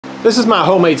This is my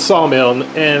homemade sawmill,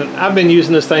 and I've been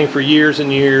using this thing for years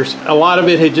and years. A lot of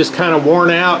it had just kind of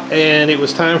worn out, and it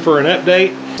was time for an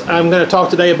update. I'm going to talk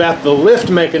today about the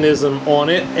lift mechanism on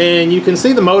it, and you can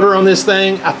see the motor on this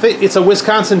thing. I think it's a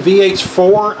Wisconsin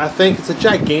VH4. I think it's a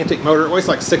gigantic motor. It weighs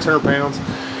like 600 pounds.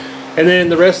 And then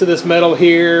the rest of this metal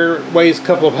here weighs a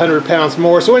couple of 100 pounds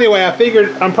more. So anyway, I figured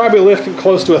I'm probably lifting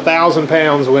close to 1,000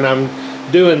 pounds when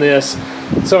I'm doing this.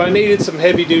 So I needed some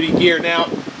heavy duty gear. Now,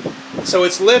 so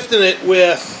it's lifting it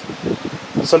with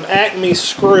some ACME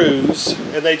screws,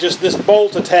 and this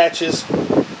bolt attaches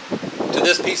to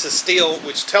this piece of steel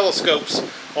which telescopes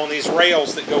on these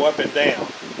rails that go up and down.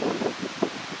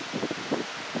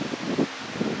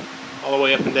 All the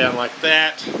way up and down like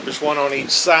that. There's one on each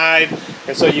side,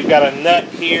 and so you've got a nut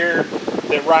here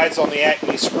that rides on the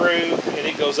ACME screw, and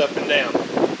it goes up and down.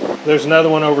 There's another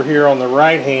one over here on the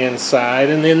right hand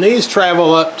side, and then these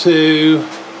travel up to,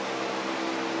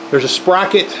 there's a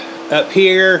sprocket up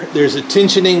here, there's a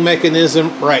tensioning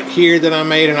mechanism right here that I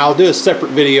made, and I'll do a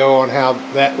separate video on how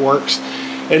that works.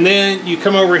 And then you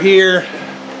come over here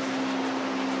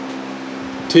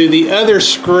to the other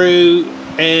screw,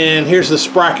 and here's the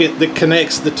sprocket that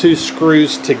connects the two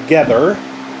screws together.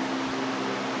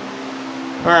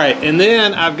 Alright, and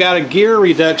then I've got a gear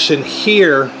reduction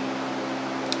here.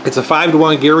 It's a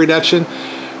 5-to-1 gear reduction,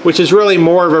 which is really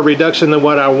more of a reduction than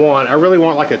what I want. I really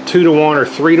want like a 2-to-1 or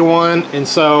 3-to-1, and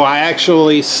so I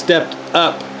actually stepped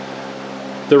up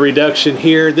the reduction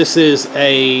here. This is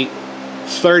a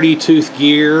 30-tooth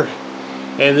gear,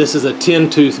 and this is a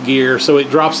 10-tooth gear, so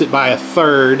it drops it by a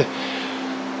third.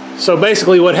 So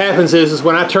basically what happens is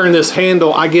when I turn this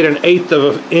handle, I get 1/8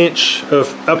 of an inch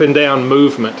of up and down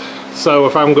movement. So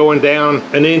if I'm going down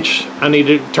 1 inch, I need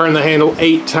to turn the handle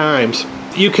 8 times.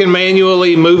 You can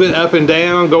manually move it up and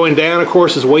down. Going down, of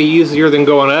course, is way easier than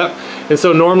going up. And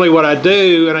so normally what I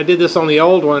do, and I did this on the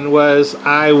old one, was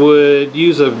I would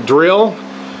use a drill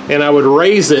and I would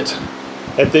raise it.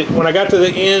 When I got to the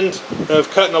end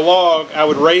of cutting a log, I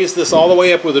would raise this all the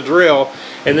way up with a drill,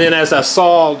 and then as I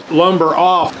sawed lumber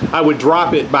off, I would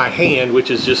drop it by hand, which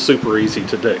is just super easy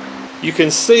to do. You can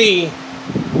see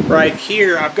right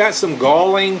here, I've got some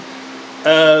galling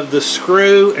of the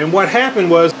screw, and what happened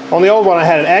was, on the old one I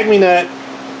had an ACME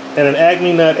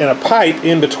nut and a pipe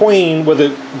in between with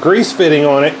a grease fitting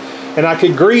on it, and I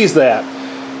could grease that.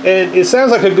 And it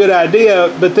sounds like a good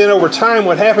idea, but then over time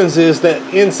what happens is that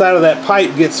inside of that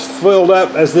pipe gets filled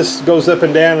up as this goes up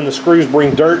and down and the screws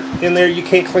bring dirt in there. You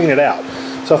can't clean it out.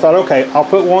 So I thought, okay, I'll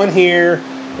put one here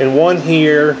and one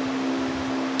here,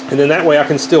 and then that way I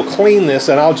can still clean this,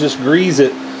 and I'll just grease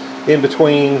it in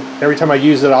between. Every time I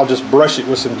use it, I'll just brush it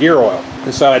with some gear oil.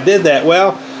 And so I did that.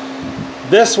 Well,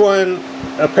 this one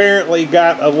apparently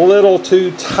got a little too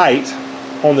tight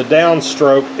on the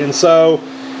downstroke, and so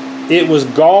it was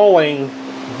galling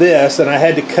this, and I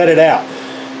had to cut it out.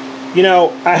 You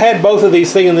know, I had both of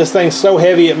these things, and this thing's so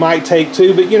heavy it might take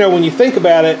two, but you know, when you think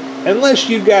about it, unless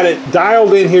you've got it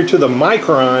dialed in here to the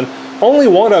micron, only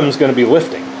one of them is going to be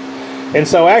lifting. And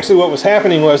so actually what was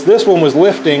happening was this one was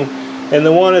lifting, and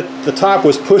the one at the top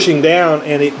was pushing down,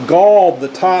 and it galled the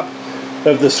top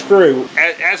of the screw.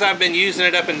 As I've been using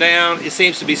it up and down, it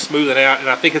seems to be smoothing out, and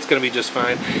I think it's going to be just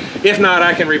fine. If not,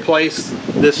 I can replace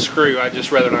this screw. I'd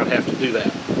just rather not have to do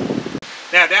that.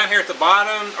 Now down here at the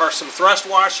bottom are some thrust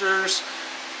washers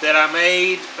that I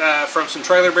made from some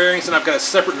trailer bearings, and I've got a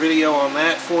separate video on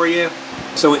that for you.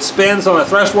 So it spins on a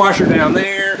thrust washer down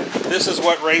there. This is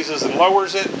what raises and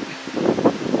lowers it.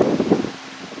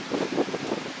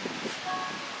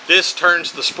 This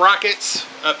turns the sprockets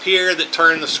up here that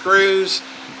turn the screws,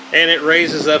 and it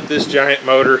raises up this giant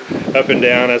motor up and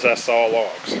down as I saw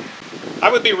logs. I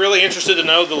would be really interested to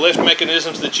know the lift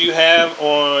mechanisms that you have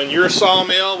on your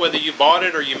sawmill, whether you bought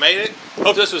it or you made it.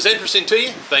 Hope this was interesting to you.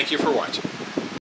 Thank you for watching.